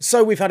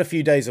So we've had a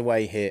few days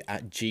away here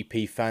at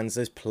GP Fans.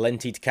 There's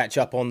plenty to catch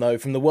up on though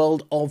from the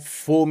world of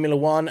Formula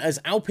One, as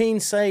Alpine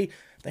say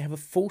they have a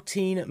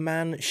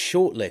 14-man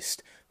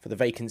shortlist for the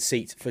vacant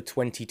seat for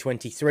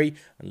 2023,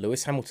 and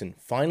Lewis Hamilton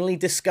finally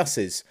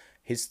discusses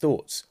his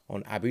thoughts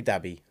on Abu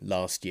Dhabi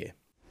last year.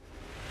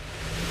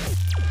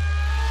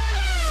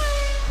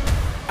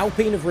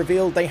 Alpine have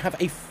revealed they have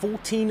a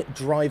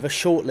 14-driver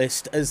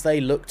shortlist as they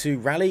look to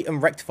rally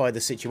and rectify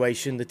the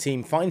situation the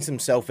team finds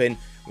himself in,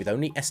 with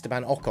only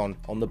Esteban Ocon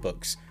on the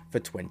books for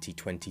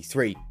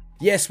 2023.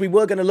 Yes, we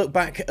were going to look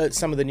back at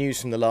some of the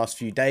news from the last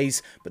few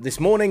days, but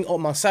this morning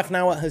Otmar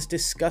Szafnauer has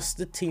discussed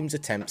the team's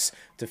attempts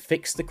to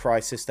fix the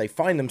crisis they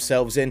find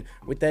themselves in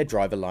with their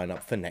driver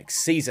lineup for next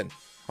season.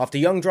 After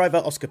young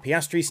driver Oscar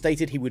Piastri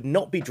stated he would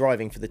not be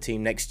driving for the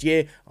team next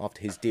year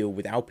after his deal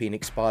with Alpine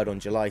expired on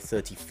July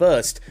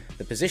 31st,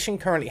 the position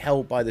currently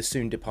held by the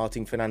soon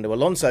departing Fernando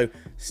Alonso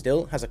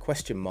still has a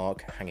question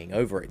mark hanging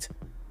over it.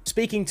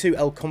 Speaking to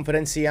El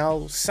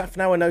Confidencial,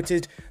 Szafnauer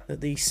noted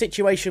that the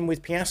situation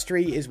with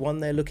Piastri is one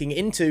they're looking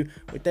into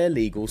with their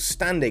legal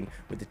standing,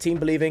 with the team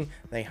believing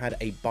they had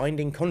a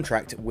binding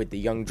contract with the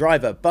young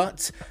driver,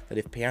 but that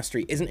if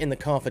Piastri isn't in the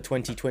car for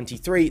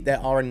 2023,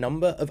 there are a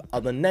number of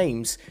other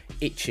names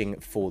itching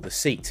for the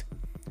seat.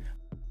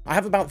 I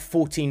have about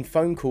 14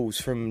 phone calls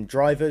from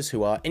drivers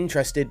who are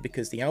interested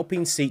because the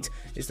Alpine seat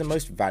is the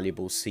most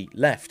valuable seat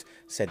left,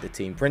 said the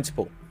team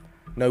principal.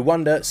 No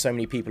wonder so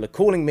many people are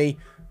calling me,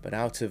 but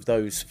out of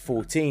those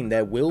 14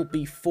 there will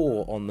be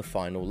 4 on the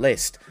final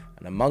list,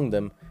 and among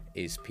them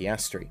is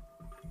Piastri.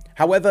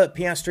 However,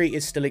 Piastri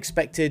is still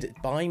expected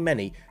by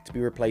many to be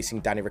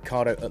replacing Danny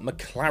Ricciardo at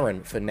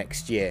McLaren for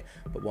next year,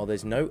 but while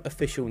there's no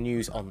official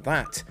news on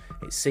that,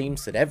 it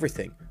seems that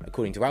everything,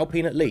 according to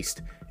Alpine at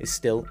least, is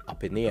still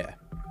up in the air.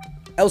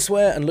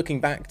 Elsewhere, and looking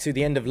back to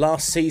the end of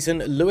last season,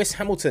 Lewis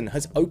Hamilton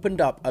has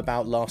opened up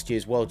about last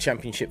year's World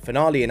Championship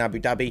finale in Abu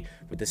Dhabi,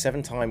 with the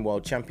 7-time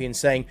world champion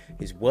saying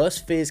his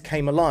worst fears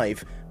came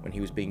alive when he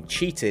was being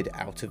cheated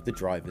out of the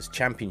Drivers'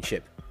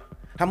 Championship.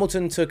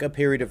 Hamilton took a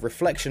period of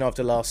reflection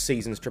after last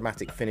season's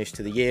dramatic finish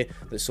to the year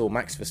that saw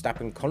Max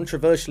Verstappen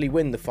controversially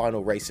win the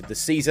final race of the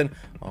season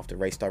after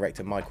race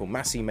director Michael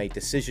Masi made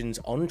decisions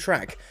on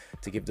track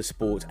to give the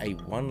sport a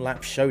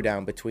one-lap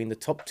showdown between the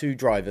top 2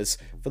 drivers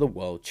for the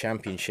World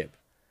Championship.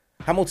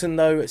 Hamilton,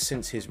 though,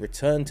 since his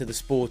return to the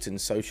sport and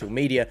social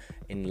media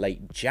in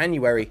late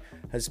January,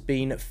 has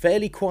been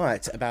fairly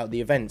quiet about the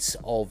events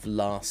of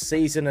last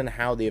season and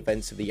how the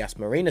events of the Yas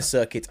Marina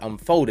circuit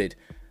unfolded.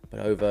 But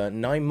over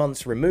 9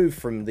 months removed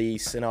from the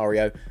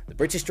scenario, the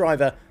British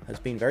driver has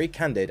been very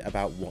candid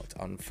about what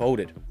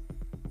unfolded.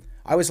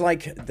 I was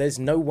like, there's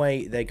no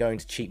way they're going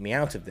to cheat me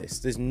out of this.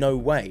 There's no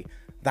way.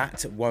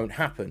 That won't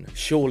happen.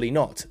 Surely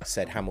not,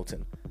 said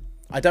Hamilton.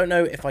 I don't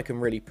know if I can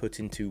really put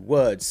into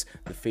words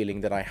the feeling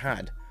that I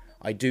had.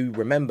 I do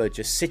remember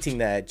just sitting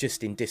there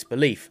just in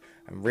disbelief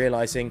and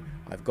realising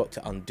I've got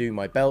to undo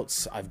my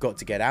belts, I've got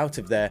to get out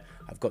of there,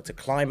 I've got to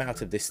climb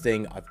out of this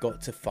thing, I've got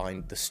to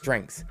find the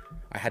strength.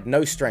 I had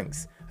no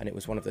strength, and it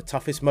was one of the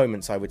toughest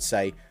moments, I would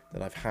say,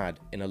 that I've had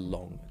in a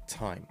long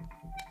time.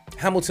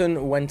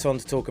 Hamilton went on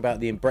to talk about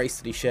the embrace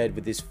that he shared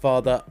with his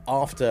father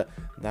after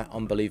that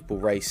unbelievable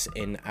race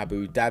in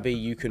Abu Dhabi.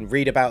 You can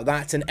read about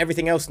that and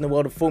everything else in the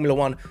world of Formula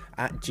One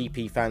at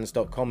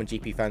gpfans.com and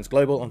GPFans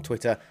Global on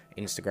Twitter,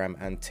 Instagram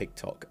and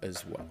TikTok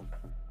as well.